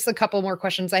 Maybe just a couple more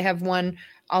questions. I have one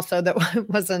also that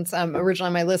wasn't originally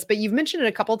on my list, but you've mentioned it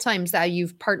a couple of times that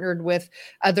you've partnered with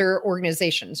other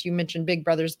organizations. You mentioned Big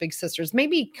Brothers Big Sisters.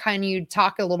 Maybe can you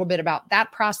talk a little bit about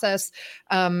that process,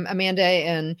 Amanda,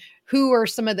 and who are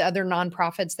some of the other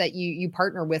nonprofits that you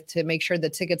partner with to make sure the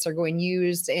tickets are going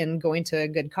used and going to a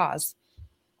good cause?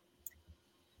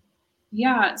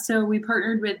 Yeah, so we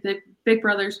partnered with the Big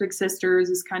Brothers Big Sisters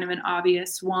is kind of an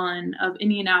obvious one, of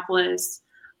Indianapolis,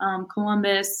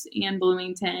 Columbus, and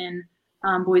Bloomington,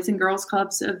 Boys and Girls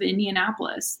Clubs of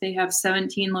Indianapolis. They have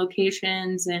 17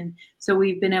 locations, and so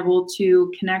we've been able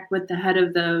to connect with the head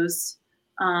of those,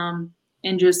 and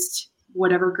just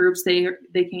whatever groups they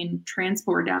can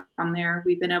transport down there,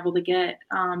 we've been able to get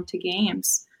to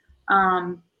games.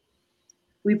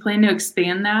 We plan to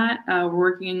expand that. We're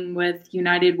working with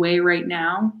United Way right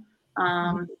now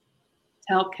to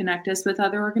help connect us with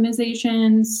other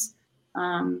organizations.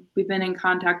 We've been in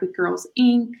contact with Girls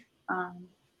Inc.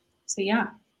 So yeah.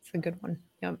 It's a good one.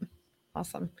 Yep.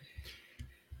 Awesome.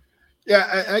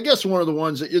 Yeah, I guess one of the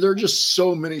ones that there are just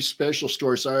so many special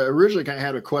stories. So I originally kind of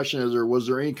had a question: was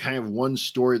there any kind of one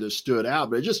story that stood out?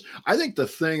 But I think the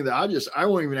thing that I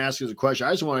won't even ask you as a question.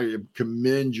 I just want to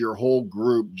commend your whole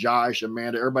group, Josh,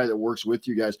 Amanda, everybody that works with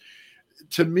you guys.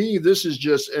 To me, this is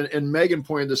just, and Megan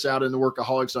pointed this out in the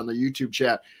Workaholics on the YouTube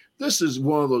chat. This is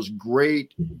one of those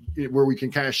great where we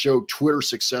can kind of show Twitter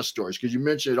success stories, because you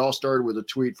mentioned it all started with a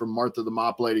tweet from Martha the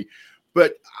Mop Lady.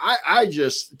 But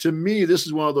to me, this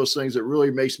is one of those things that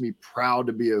really makes me proud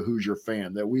to be a Hoosier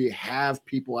fan, that we have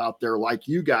people out there like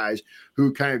you guys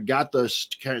who kind of got this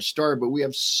kind of started, but we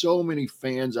have so many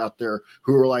fans out there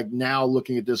who are like now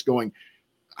looking at this going,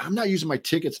 I'm not using my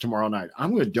tickets tomorrow night.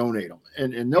 I'm going to donate them,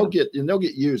 and they'll get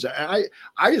used. I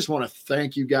just want to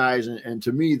thank you guys. And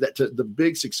to me, the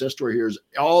big success story here is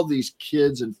all these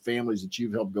kids and families that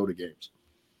you've helped go to games.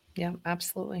 Yeah,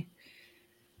 absolutely.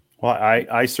 Well,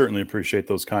 I certainly appreciate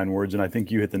those kind words, and I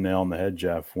think you hit the nail on the head,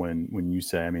 Jeff, when you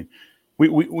say, I mean,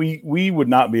 we would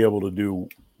not be able to do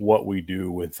what we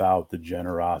do without the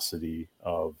generosity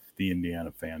of the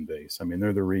Indiana fan base. I mean,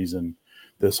 they're the reason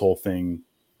this whole thing,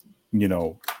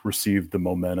 received the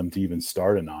momentum to even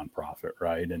start a nonprofit,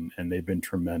 right? And they've been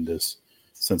tremendous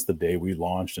since the day we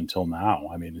launched until now.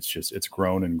 I mean, it's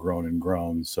grown and grown and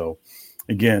grown. So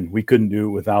again, we couldn't do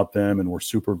it without them, and we're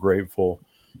super grateful.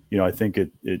 I think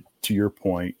it to your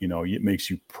point, it makes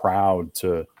you proud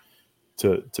to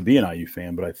be an IU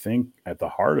fan, but I think at the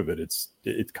heart of it, it's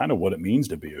kind of what it means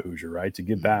to be a Hoosier, right? To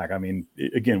give back. I mean,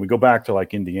 again, we go back to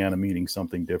like Indiana meaning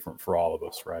something different for all of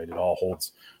us, right? It all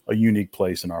holds a unique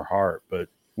place in our heart, but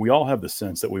we all have the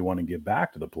sense that we want to give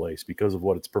back to the place because of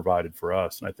what it's provided for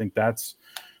us. And I think that's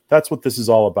what this is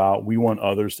all about. We want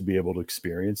others to be able to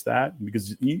experience that,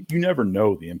 because you never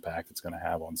know the impact it's going to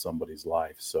have on somebody's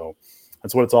life. So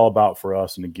that's what it's all about for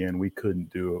us. And again, we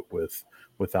couldn't do it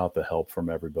without the help from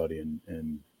everybody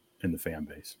in the fan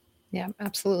base. Yeah,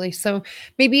 absolutely. So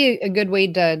maybe a good way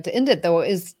to end it, though,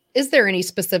 is there any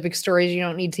specific stories? You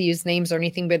don't need to use names or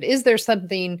anything, but is there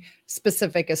something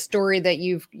specific, a story that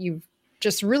you've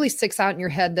just really sticks out in your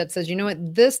head that says, you know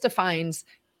what, this defines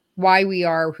why we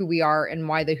are who we are and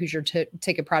why the Hoosier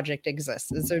Ticket Project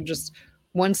exists? Is there just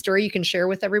one story you can share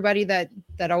with everybody that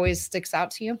always sticks out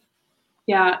to you?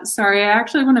 Yeah, sorry. I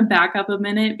actually want to back up a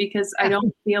minute, because I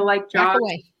don't feel like Josh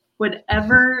would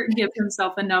ever give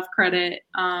himself enough credit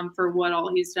for what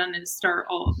all he's done to start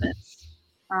all of this.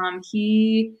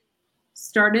 He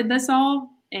started this all,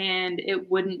 and it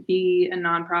wouldn't be a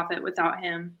nonprofit without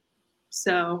him.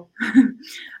 So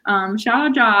shout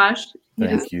out Josh.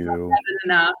 Thank you.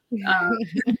 Enough.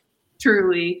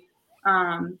 Truly.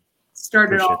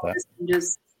 Started all this and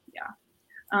just,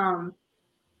 yeah.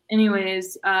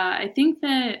 Anyways, I think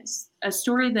that a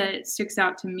story that sticks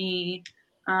out to me,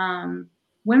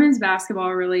 women's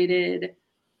basketball related,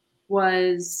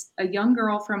 was a young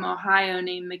girl from Ohio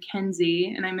named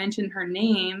Mackenzie. And I mentioned her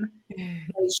name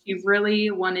because she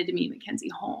really wanted to meet Mackenzie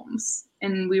Holmes,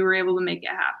 and we were able to make it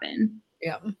happen.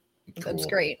 Yeah, that's Cool.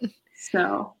 great.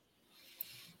 So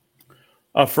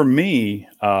for me,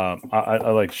 I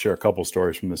like to share a couple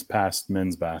stories from this past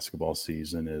men's basketball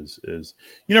season. Is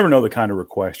you never know the kind of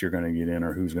request you're going to get in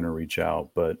or who's going to reach out,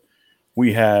 but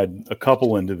we had a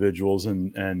couple individuals,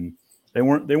 and they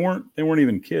weren't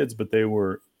even kids, but they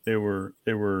were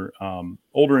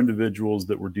older individuals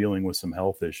that were dealing with some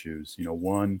health issues. You know,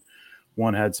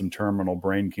 one had some terminal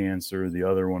brain cancer, the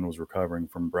other one was recovering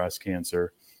from breast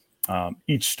cancer.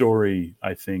 Each story,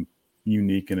 I think,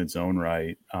 unique in its own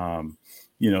right.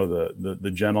 You know,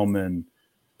 the gentleman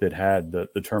that had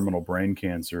the terminal brain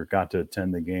cancer got to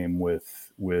attend the game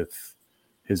with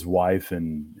his wife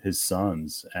and his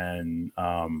sons, and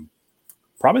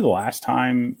probably the last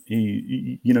time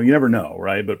you never know,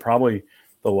 right? But probably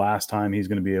the last time he's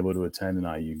going to be able to attend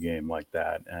an IU game like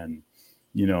that. And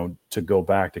you know, to go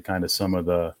back to kind of some of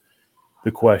the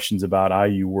questions about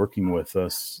IU working with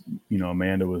us, you know,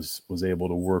 Amanda was able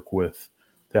to work with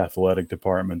the athletic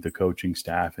department, the coaching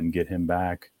staff, and get him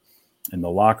back in the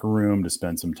locker room to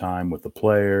spend some time with the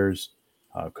players.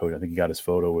 Coach, I think he got his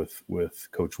photo with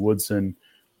Coach Woodson.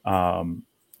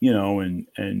 You know, and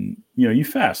you know, you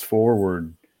fast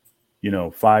forward, you know,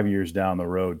 5 years down the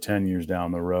road, 10 years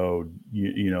down the road,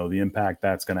 you know, the impact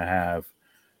that's going to have,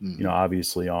 you know,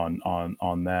 obviously on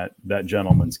that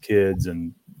gentleman's kids,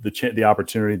 and the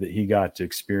opportunity that he got to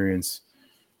experience,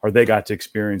 or they got to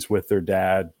experience with their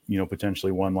dad, you know,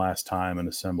 potentially one last time in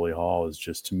Assembly Hall, is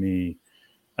just, to me,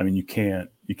 I mean, you can't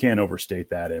overstate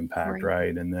that impact,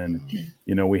 right? And then,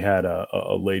 you know, we had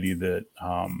a lady that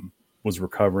was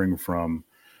recovering from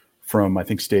I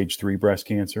think stage 3 breast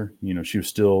cancer. You know, she was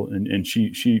still, and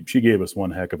she gave us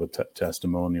one heck of a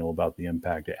testimonial about the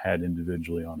impact it had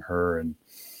individually on her. And,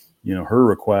 you know, her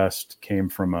request came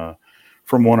from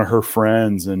one of her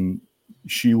friends, and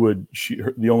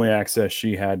the only access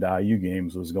she had to IU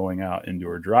games was going out into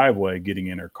her driveway, getting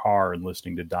in her car and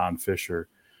listening to Don Fisher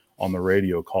on the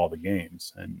radio call the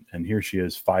games. And here she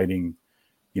is fighting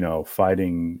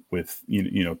with,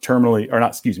 you know, not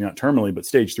terminally, but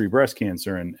stage 3 breast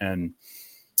cancer. And,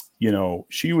 you know,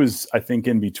 she was, I think,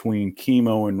 in between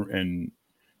chemo and,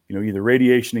 you know, either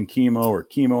radiation and chemo or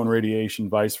chemo and radiation,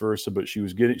 vice versa. But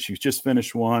she's just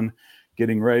finished one,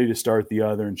 getting ready to start the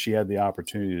other. And she had the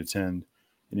opportunity to attend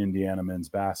an Indiana men's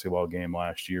basketball game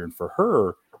last year. And for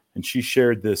her, and she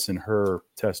shared this in her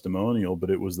testimonial, but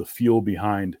it was the fuel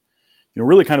behind, you know,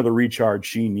 really kind of the recharge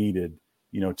she needed,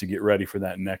 you know, to get ready for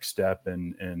that next step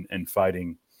and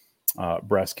fighting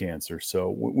breast cancer.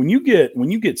 So when you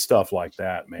get stuff like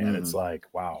that, man, it's like,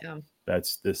 wow,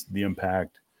 the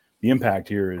impact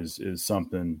here is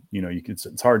something, you know,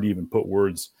 it's hard to even put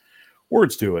words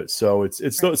to it. So it's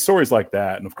stories like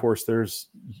that. And of course there's,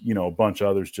 you know, a bunch of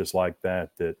others just like that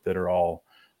are all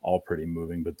pretty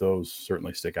moving, but those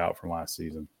certainly stick out from last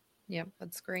season. Yeah,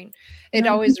 that's great. It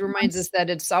always reminds us that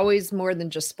it's always more than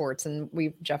just sports. And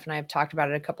Jeff and I have talked about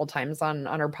it a couple times on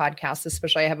our podcast,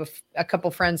 especially I have a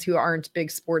couple friends who aren't big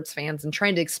sports fans, and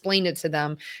trying to explain it to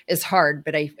them is hard.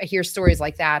 But I hear stories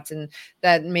like that, and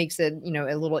that makes it, you know,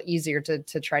 a little easier to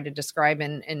try to describe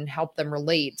and help them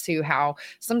relate to how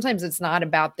sometimes it's not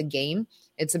about the game.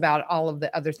 It's about all of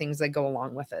the other things that go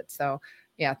along with it. So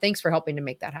yeah, thanks for helping to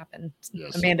make that happen.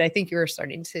 Yes. Amanda, I think you were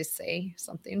starting to say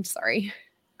something. Sorry.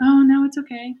 Oh, no, it's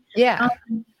okay. Yeah.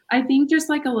 I think just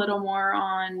like a little more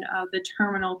on the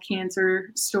terminal cancer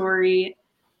story.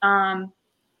 The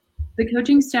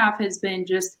coaching staff has been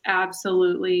just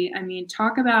absolutely, I mean,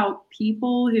 talk about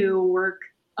people who work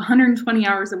 120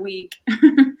 hours a week.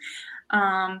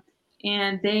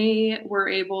 And they were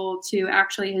able to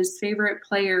actually, his favorite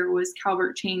player was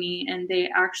Calvert Chaney, and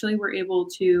they actually were able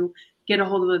to get a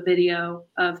hold of a video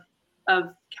of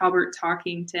Calvert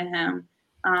talking to him.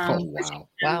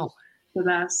 Wow. The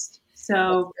best.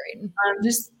 So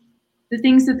just the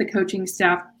things that the coaching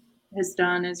staff has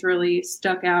done is really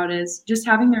stuck out as just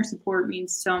having their support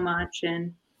means so much.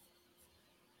 And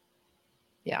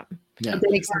it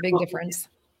makes a big difference.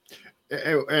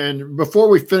 And before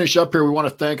we finish up here, we want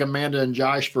to thank Amanda and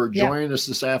Josh for joining us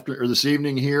this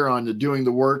evening here on the Doing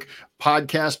the Work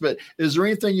podcast. But is there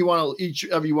anything each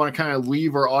of you want to kind of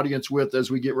leave our audience with as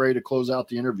we get ready to close out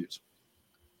the interviews?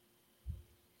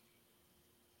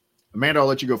 Amanda, I'll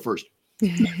let you go first.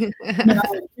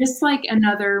 Just like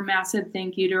another massive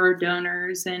thank you to our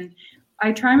donors. And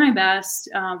I try my best.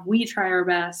 We try our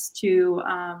best to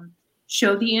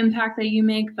show the impact that you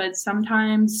make, but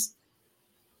sometimes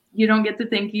you don't get the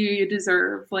thank you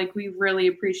deserve. Like, we really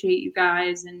appreciate you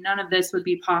guys, and none of this would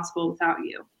be possible without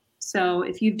you. So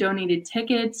if you've donated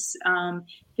tickets,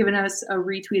 given us a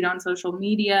retweet on social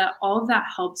media, all of that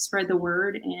helps spread the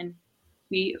word, and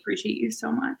we appreciate you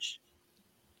so much.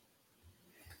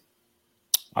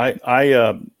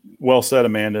 I well said,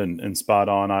 Amanda, and spot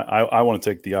on. I want to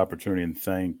take the opportunity and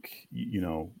thank,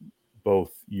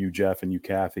 both you, Jeff, and you,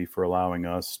 Kathy, for allowing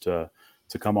us to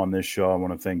come on this show. I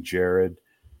want to thank Jared,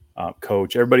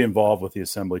 Coach, everybody involved with the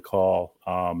Assembly Call.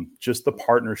 Just the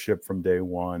partnership from day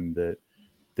one that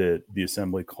the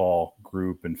Assembly Call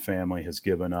group and family has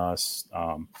given us.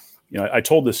 I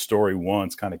told this story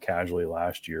once kind of casually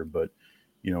last year, but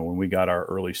when we got our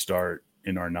early start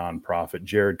in our nonprofit,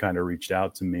 Jared kind of reached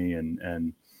out to me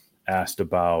and asked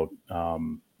about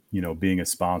being a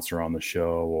sponsor on the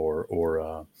show,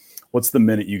 or what's the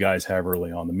minute you guys have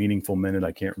early on, the meaningful minute?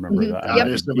 I can't remember that.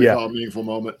 Call it meaningful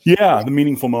moment. Yeah, the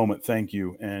meaningful moment. Thank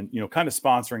you. And kind of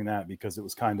sponsoring that because it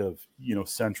was kind of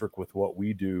centric with what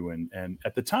we do. And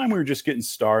at the time we were just getting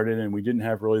started, and we didn't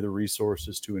have really the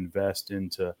resources to invest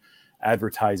into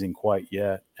advertising quite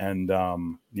yet. And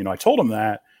I told him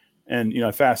that. And,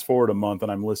 I fast forward a month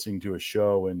and I'm listening to a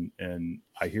show and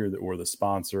I hear that we're the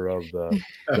sponsor of the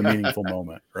meaningful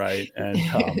moment. Right. And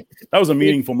that was a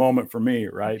meaningful moment for me.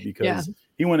 Right. Because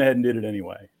he went ahead and did it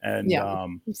anyway. And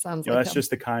sounds that's him.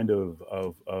 Just the kind of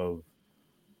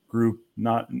group,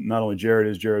 not only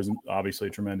Jared's obviously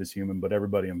a tremendous human, but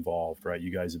everybody involved. Right.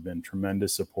 You guys have been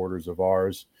tremendous supporters of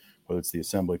ours, whether it's the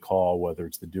Assembly Call, whether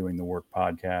it's the Doing the Work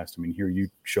podcast. I mean, here you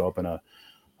show up in a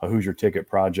Hoosier Ticket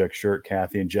Project shirt,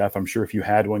 Kathy and Jeff. I'm sure if you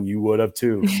had one, you would have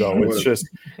too. So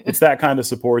it's that kind of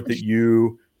support that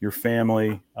you, your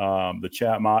family, the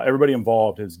chat mod, everybody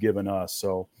involved has given us.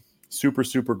 So super,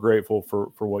 super grateful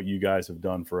for what you guys have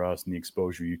done for us and the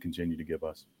exposure you continue to give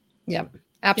us. Yeah,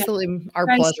 absolutely. Our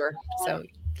pleasure. So,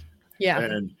 yeah.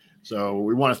 And so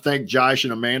we want to thank Josh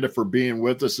and Amanda for being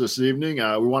with us this evening.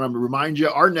 We want to remind you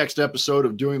our next episode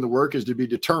of Doing the Work is to be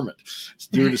determined. It's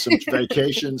due to some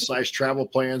vacation/travel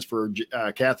plans for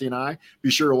Kathy and I.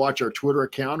 Be sure to watch our Twitter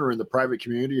account or in the private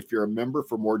community if you're a member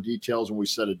for more details when we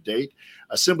set a date.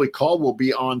 Assembly Call will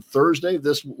be on Thursday,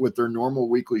 this with their normal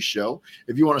weekly show.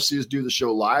 If you want to see us do the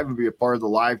show live and be a part of the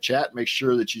live chat, make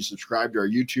sure that you subscribe to our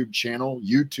YouTube channel,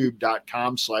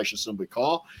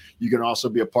 youtube.com/assemblycall. You can also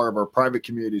be a part of our private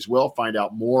community as well. Find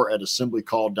out more at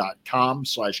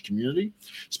assemblycall.com/community.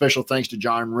 Special thanks to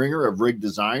John Ringer of Rig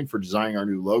Design for designing our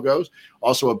new logos.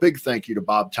 Also, a big thank you to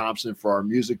Bob Thompson for our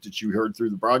music that you heard through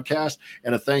the broadcast.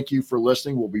 And a thank you for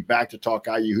listening. We'll be back to talk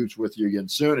IU hoops with you again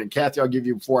soon. And Kathy, I'll give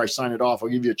you, before I sign it off, I'll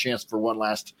give you a chance for one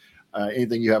last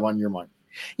anything you have on your mind.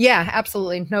 Yeah,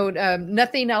 absolutely. No,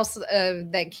 nothing else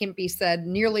that can be said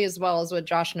nearly as well as what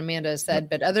Josh and Amanda said,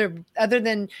 but other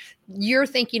than you're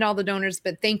thanking all the donors,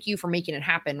 but thank you for making it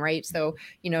happen. Right. So,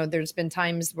 there's been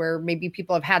times where maybe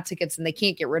people have had tickets and they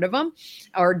can't get rid of them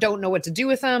or don't know what to do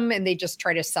with them. And they just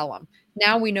try to sell them.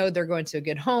 Now we know they're going to a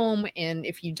good home. And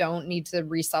if you don't need to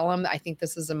resell them, I think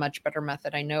this is a much better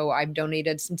method. I know I've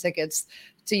donated some tickets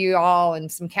to you all and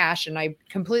some cash, and I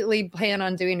completely plan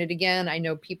on doing it again. I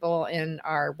know people in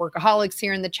our workaholics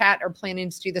here in the chat are planning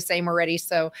to do the same already.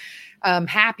 So I'm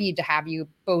happy to have you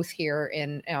both here,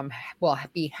 and we'll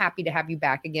be happy to have you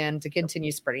back again to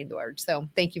continue spreading the word. So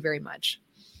thank you very much.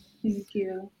 Thank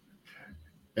you.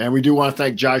 And we do want to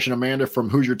thank Josh and Amanda from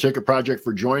Hoosier Ticket Project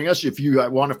for joining us. If you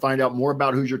want to find out more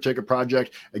about Hoosier Ticket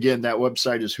Project, again, that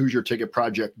website is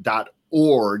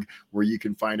HoosierTicketProject.org, where you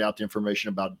can find out the information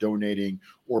about donating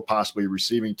or possibly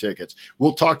receiving tickets.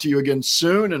 We'll talk to you again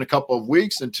soon in a couple of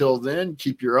weeks. Until then,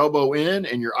 keep your elbow in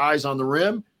and your eyes on the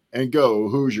rim, and go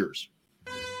Hoosiers.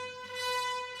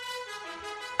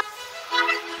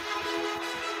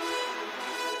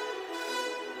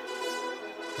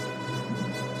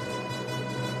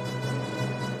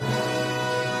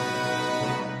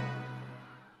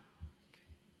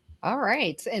 All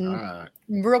right. And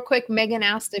real quick, Megan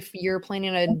asked if you're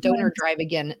planning a donor drive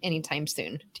again anytime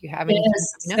soon. Do you have anything?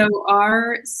 Yes. So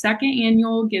our second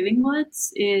annual Giving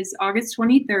Blitz is August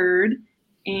 23rd.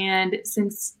 And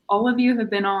since all of you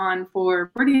have been on for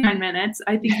 49 minutes,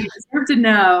 I think you deserve to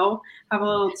know, have a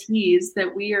little tease,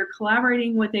 that we are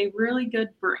collaborating with a really good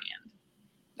brand.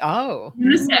 Oh.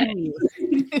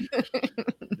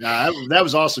 That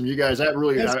was awesome, you guys. That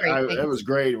really, that was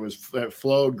great. It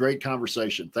flowed. Great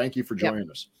conversation. Thank you for joining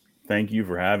us. Thank you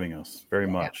for having us very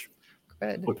much.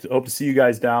 Good. Hope to see you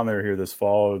guys down there here this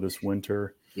fall or this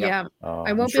winter. Yeah.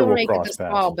 I won't be able to make it this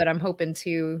fall, but I'm hoping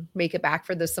to make it back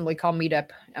for the Assembly Call meetup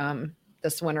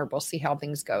this winter. We'll see how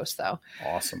things go. So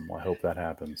awesome. Well, I hope that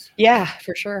happens. Yeah,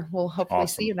 for sure. We'll hopefully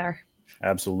see you there.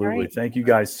 Absolutely. Right. Thank you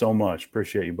guys so much.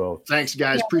 Appreciate you both. Thanks,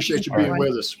 guys. Yeah, Appreciate you all being right.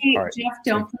 with us. Hey, All right. Jeff,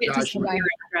 don't forget to Josh, send your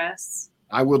address.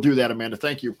 I will do that, Amanda.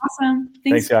 Thank you. Awesome.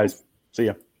 Thanks, guys. See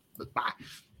ya. Bye.